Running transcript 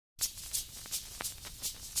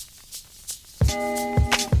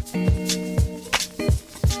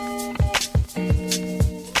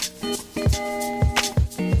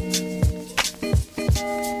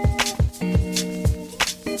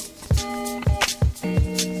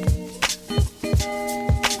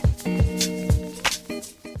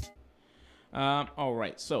All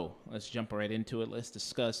right, so let's jump right into it. Let's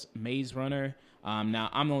discuss Maze Runner. Now,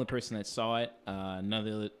 I'm the only person that saw it. None of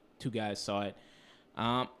the other two guys saw it.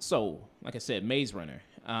 So, like I said, Maze Runner,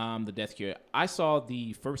 The Death Cure. I saw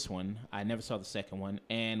the first one. I never saw the second one.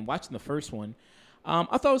 And watching the first one,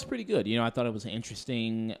 I thought it was pretty good. I thought it was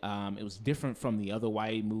interesting. It was different from the other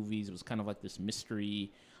YA movies. It was kind of like this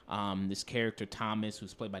mystery. This character, Thomas,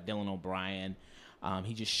 who's played by Dylan O'Brien,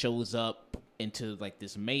 he just shows up into like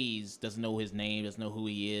this maze, doesn't know his name, doesn't know who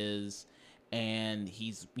he is, and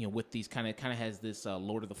he's with these kind of has this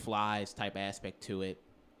Lord of the Flies type aspect to it,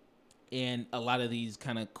 and a lot of these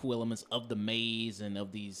kind of cool elements of the maze and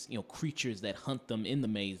of these creatures that hunt them in the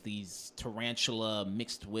maze. These tarantula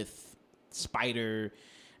mixed with spider,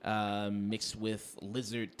 mixed with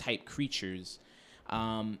lizard type creatures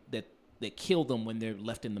that kill them when they're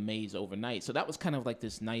left in the maze overnight. So that was kind of like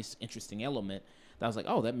this nice, interesting element. I was like,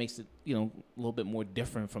 oh, that makes it, a little bit more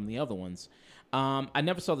different from the other ones. I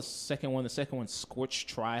never saw the second one. The second one, Scorched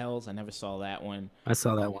Trials. I never saw that one. I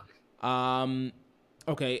saw that one.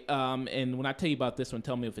 Okay. And when I tell you about this one,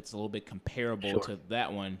 tell me if it's a little bit comparable to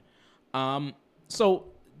that one. So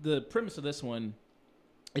the premise of this one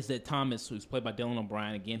is that Thomas, who's played by Dylan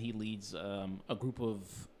O'Brien, again, he leads a group of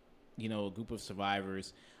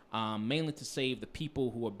survivors, mainly to save the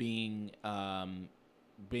people who are being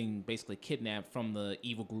basically kidnapped from the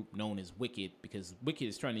evil group known as Wicked, because Wicked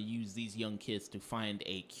is trying to use these young kids to find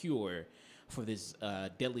a cure for this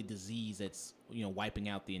deadly disease that's wiping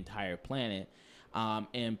out the entire planet.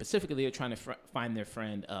 And specifically, they're trying to find their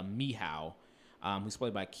friend Mihao, who's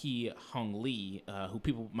played by Ki Hong Lee, who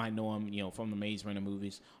people might know him from the Maze Runner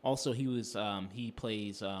movies. Also, he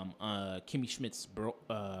plays Kimmy Schmidt's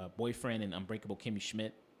boyfriend in Unbreakable Kimmy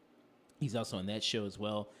Schmidt. He's also in that show as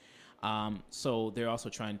well. So they're also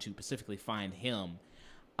trying to specifically find him.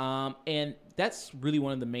 And that's really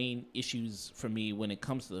one of the main issues for me when it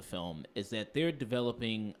comes to the film, is that they're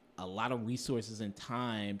developing a lot of resources and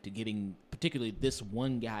time to getting particularly this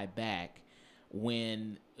one guy back.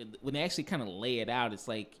 When they actually kind of lay it out, it's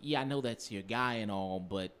like, yeah, I know that's your guy and all,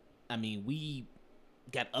 but I mean, we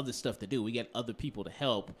got other stuff to do. We got other people to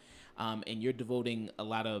help. And you're devoting a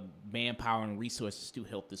lot of manpower and resources to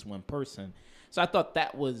help this one person. So I thought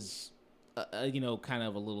that was, kind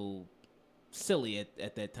of a little silly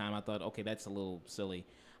at that time. I thought, okay, that's a little silly.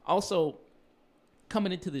 Also,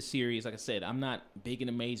 coming into this series, like I said, I'm not big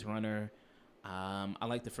into Maze Runner. I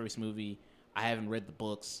like the first movie. I haven't read the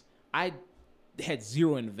books. I had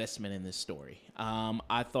zero investment in this story.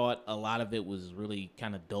 I thought a lot of it was really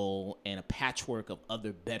kind of dull and a patchwork of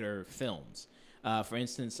other better films. For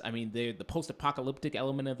instance, I mean, the post-apocalyptic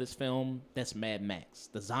element of this film, that's Mad Max.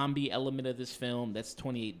 The zombie element of this film, that's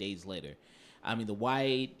 28 Days Later. I mean, the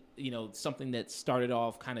YA, something that started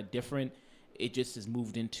off kind of different, it just has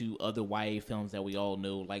moved into other YA films that we all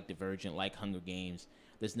know, like Divergent, like Hunger Games.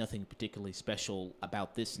 There's nothing particularly special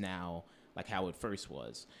about this now, like how it first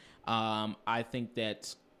was. I think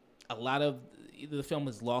that a lot of the film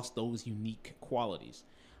has lost those unique qualities.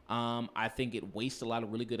 I think it wastes a lot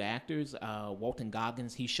of really good actors. Walton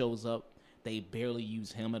Goggins, he shows up. They barely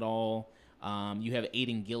use him at all. You have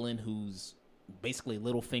Aidan Gillen, who's basically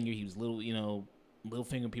Littlefinger. He was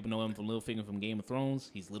Littlefinger. People know him from Littlefinger from Game of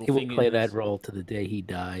Thrones. He's Littlefinger. He will play that role to the day he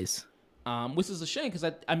dies. Which is a shame, because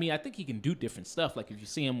I think he can do different stuff. Like if you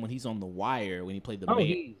see him when he's on The Wire, when he played the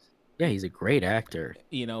mayor. He's a great actor.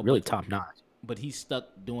 Really top notch. But he's stuck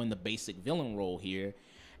doing the basic villain role here.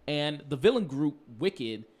 And the villain group,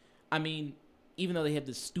 Wicked, I mean, even though they have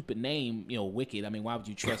this stupid name, Wicked, I mean, why would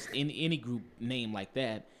you trust any group name like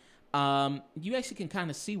that? You actually can kind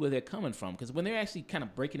of see where they're coming from, because when they're actually kind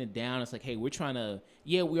of breaking it down, it's like, hey, we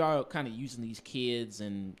are kind of using these kids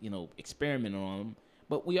and, experimenting on them,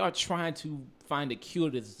 but we are trying to find a cure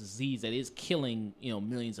to this disease that is killing,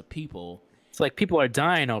 millions of people. It's like people are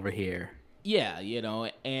dying over here. Yeah,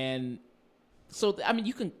 and so, I mean,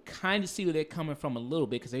 you can kind of see where they're coming from a little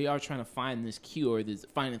bit, because they are trying to find this cure,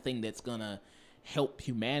 find a thing that's going to help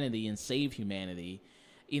humanity and save humanity.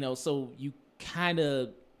 So you kind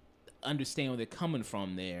of understand where they're coming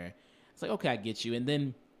from there. It's like, okay, I get you. And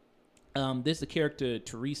then there's the character,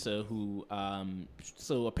 Teresa, who,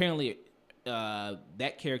 so apparently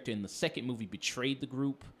that character in the second movie betrayed the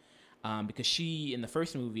group, because she, in the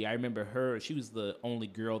first movie, I remember her, she was the only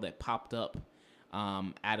girl that popped up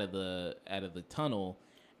out of the tunnel,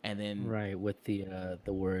 And then right with the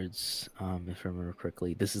words, if I remember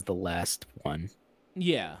correctly, this is the last one.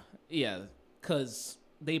 Yeah, yeah, because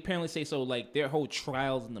they apparently say so. Like their whole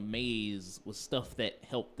trials in the maze was stuff that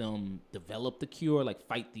helped them develop the cure, like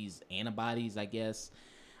fight these antibodies, I guess.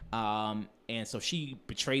 And so she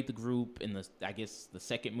betrayed the group in I guess, the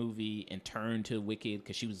second movie and turned to Wicked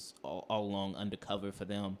because she was all along undercover for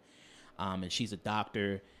them. And she's a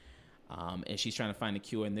doctor, and she's trying to find a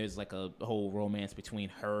cure. And there's like a whole romance between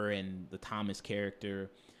her and the Thomas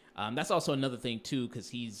character. That's also another thing too, because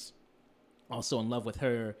he's also in love with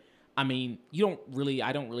her. I mean,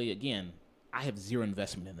 I don't really, again, I have zero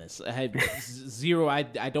investment in this. I have zero, I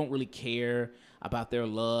don't really care about their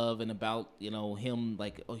love and about, him,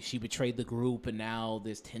 like, oh, she betrayed the group and now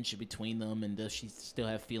there's tension between them and does she still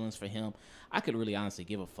have feelings for him? I could really honestly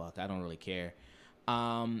give a fuck. I don't really care.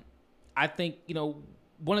 I think,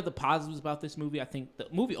 one of the positives about this movie, I think the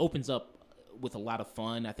movie opens up with a lot of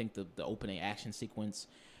fun. I think the opening action sequence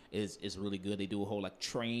is really good. They do a whole like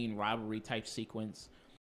train rivalry type sequence.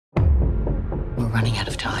 We're running out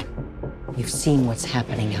of time. We've seen what's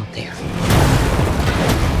happening out there.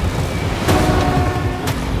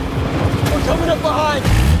 We're coming up behind!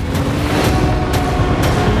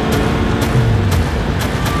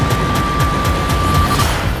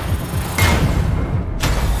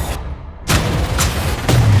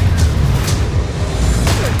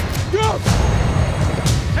 Go!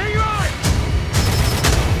 Hang on!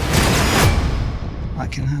 I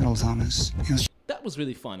can handle Thomas. That was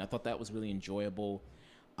really fun. I thought that was really enjoyable.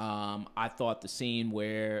 I thought the scene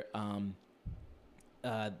where,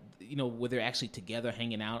 where they're actually together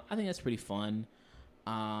hanging out, I think that's pretty fun.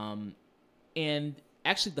 And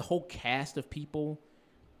actually the whole cast of people,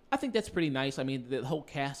 I think that's pretty nice. I mean, the whole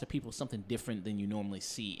cast of people is something different than you normally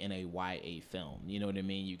see in a YA film. You know what I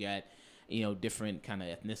mean? You got, different kind of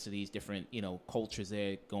ethnicities, different, cultures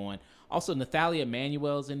there going. Also, Nathalia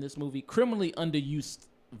Emanuel's in this movie. Criminally underused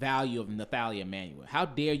value of Nathalia Emanuel. How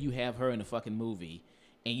dare you have her in a fucking movie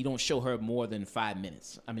and you don't show her more than 5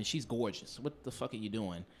 minutes? I mean, she's gorgeous. What the fuck are you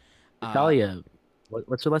doing? Natalia,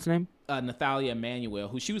 what's her last name? Nathalia Emanuel,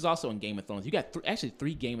 who she was also in Game of Thrones. You got actually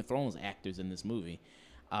 3 Game of Thrones actors in this movie.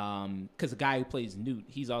 Because the guy who plays Newt,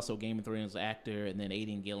 he's also a Game of Thrones actor, and then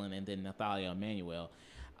Aidan Gillen, and then Nathalia Emanuel.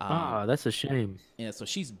 That's a shame. Yeah, so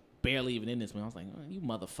she's barely even in this one. I was like, oh, you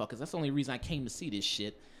motherfuckers. That's the only reason I came to see this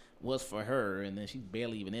shit was for her, and then she's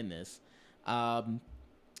barely even in this. And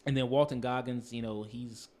then Walton Goggins,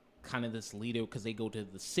 he's kind of this leader because they go to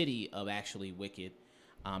the city of actually Wicked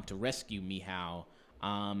to rescue Mihao.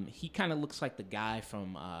 He kind of looks like the guy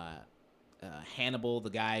from Hannibal,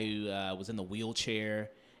 the guy who was in the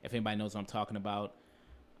wheelchair, if anybody knows what I'm talking about.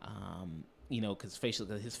 Because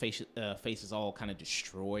his face is all kind of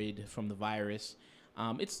destroyed from the virus.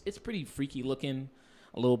 It's pretty freaky looking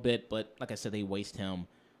a little bit, but like I said, they waste him.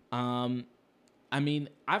 I mean,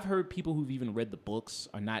 I've heard people who've even read the books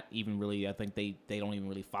are not even really, I think they don't even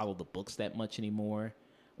really follow the books that much anymore.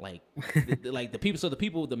 Like,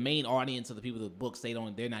 the main audience of the people with the books, they're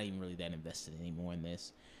not even really that invested anymore in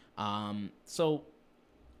this. So,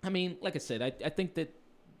 I mean, like I said, I think that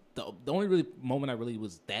the only really moment I really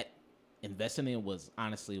was that invested in was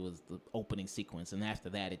the opening sequence. And after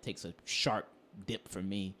that, it takes a sharp dip for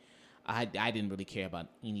me. I didn't really care about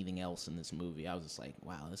anything else in this movie. I was just like,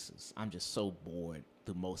 wow, I'm just so bored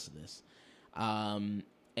through most of this. And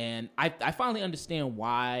I finally understand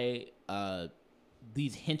why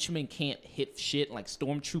these henchmen can't hit shit like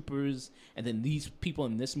stormtroopers and then these people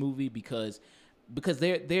in this movie because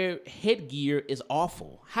their headgear is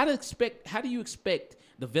awful. How do you expect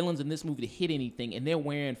the villains in this movie to hit anything and they're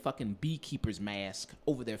wearing fucking beekeeper's mask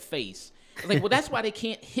over their face? It's like, well, that's why they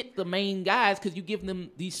can't hit the main guys, because you give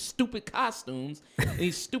them these stupid costumes and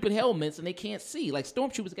these stupid helmets and they can't see. Like,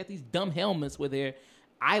 stormtroopers got these dumb helmets where their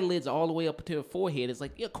eyelids are all the way up to their forehead. It's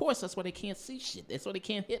like, yeah, of course, that's why they can't see shit. That's why they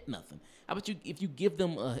can't hit nothing. How about if you give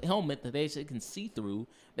them a helmet that they can see through,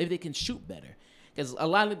 maybe they can shoot better. Because a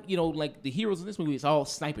lot of, like the heroes in this movie, it's all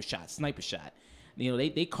sniper shot.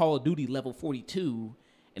 They Call of Duty level 42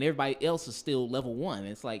 and everybody else is still level 1.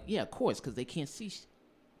 It's like, yeah, of course, because they can't see shit.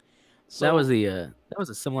 So that was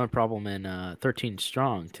a similar problem in 13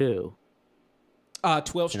 Strong too.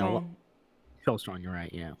 12 Strong. 12 Strong, you're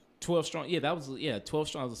right. Yeah. 12 Strong. Yeah, 12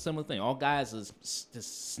 Strong was a similar thing. All guys is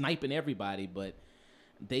just sniping everybody, but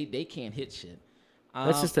they can't hit shit.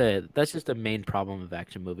 That's just a main problem of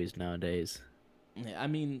action movies nowadays. I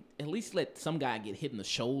mean, at least let some guy get hit in the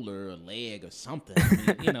shoulder or leg or something.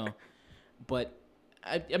 I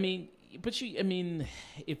mean, But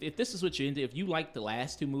if this is what you're into, if you like the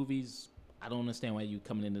last 2 movies, I don't understand why you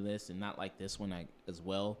coming into this and not like this one as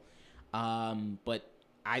well. But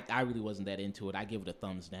I really wasn't that into it. I give it a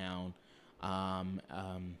thumbs down,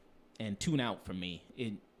 and tune out for me.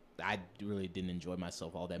 I really didn't enjoy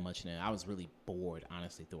myself all that much, and I was really bored,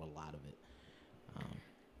 honestly, through a lot of it.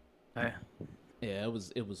 Yeah, it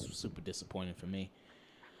was super disappointing for me.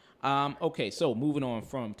 Okay, so moving on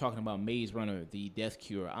from talking about Maze Runner, the Death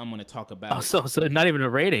Cure, I'm going to talk about. Oh, so not even a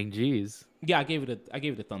rating. Jeez. Yeah, I gave it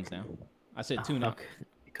a thumbs down. I said tune out. Okay.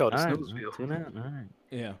 You called a All right, snooze wheel. tune out. All right.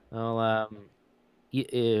 Yeah. Well,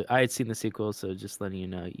 I had seen the sequel, so just letting you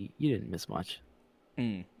know, you didn't miss much.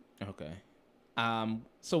 Okay.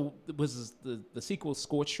 So was the sequel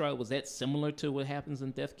Scorch Trial, was that similar to what happens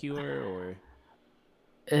in Death Cure, or?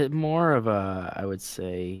 More of a, I would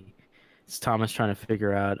say, it's Thomas trying to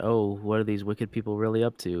figure out, oh, what are these wicked people really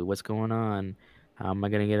up to? What's going on? How am I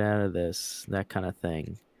gonna get out of this? That kind of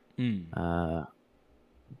thing.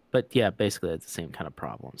 But yeah, basically it's the same kind of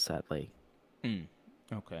problem, sadly.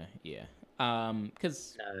 Okay, yeah.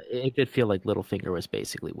 Because it did feel like Littlefinger was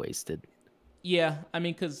basically wasted. yeah,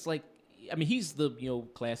 he's the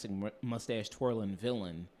classic mustache twirling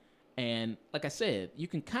villain, and like I said, you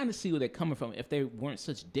can kind of see where they're coming from if they weren't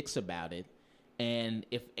such dicks about it, and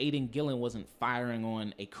if Aidan Gillen wasn't firing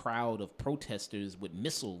on a crowd of protesters with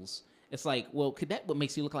missiles. It's like, well, could that what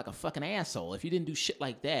makes you look like a fucking asshole? If you didn't do shit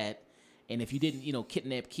like that, and if you didn't,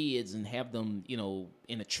 kidnap kids and have them,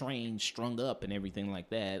 in a train strung up and everything like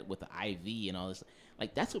that with the IV and all this,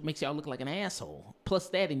 like that's what makes y'all look like an asshole. Plus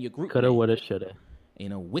that in your group, Coulda, woulda, shoulda.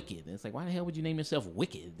 Wicked. It's like, why the hell would you name yourself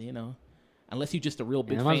Wicked? Unless you're just a real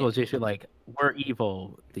big I fan. might as well just be like, we're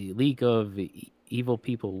evil, the League of Evil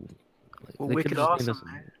People. Like, Well, they wicked could've just named awesome,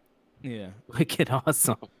 us- man. Yeah. Wicked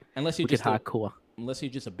awesome. Unless you're Wicked just a, hardcore. unless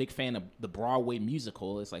you're just a big fan of the Broadway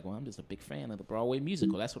musical, it's like, well, I'm just a big fan of the Broadway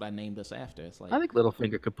musical. That's what I named us after. It's like, I think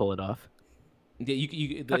Littlefinger could pull it off. yeah,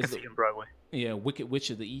 I can see him Broadway. yeah, Wicked Witch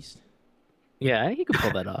of the East. Yeah, he could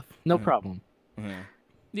pull that off. No problem.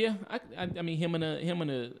 Yeah, I mean him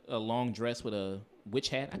in a long dress with a witch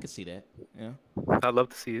hat. I could see that. Yeah. I'd love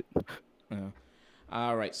to see it. Yeah.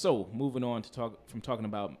 All right. So moving on to talking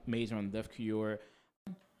about Maze Runner, Death Cure.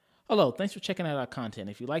 Hello, thanks for checking out our content.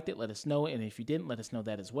 If you liked it, let us know, and if you didn't, let us know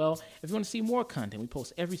that as well. If you want to see more content, we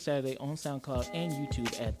post every Saturday on SoundCloud and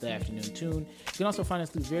YouTube at The Afternoon Tune. You can also find us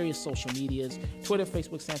through various social medias, Twitter,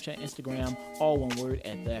 Facebook, Snapchat, Instagram, all one word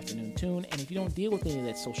at The Afternoon Tune. And if you don't deal with any of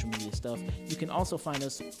that social media stuff, you can also find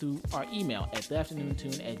us through our email at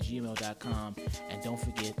theafternoontune@gmail.com. And don't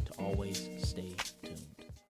forget to always stay tuned.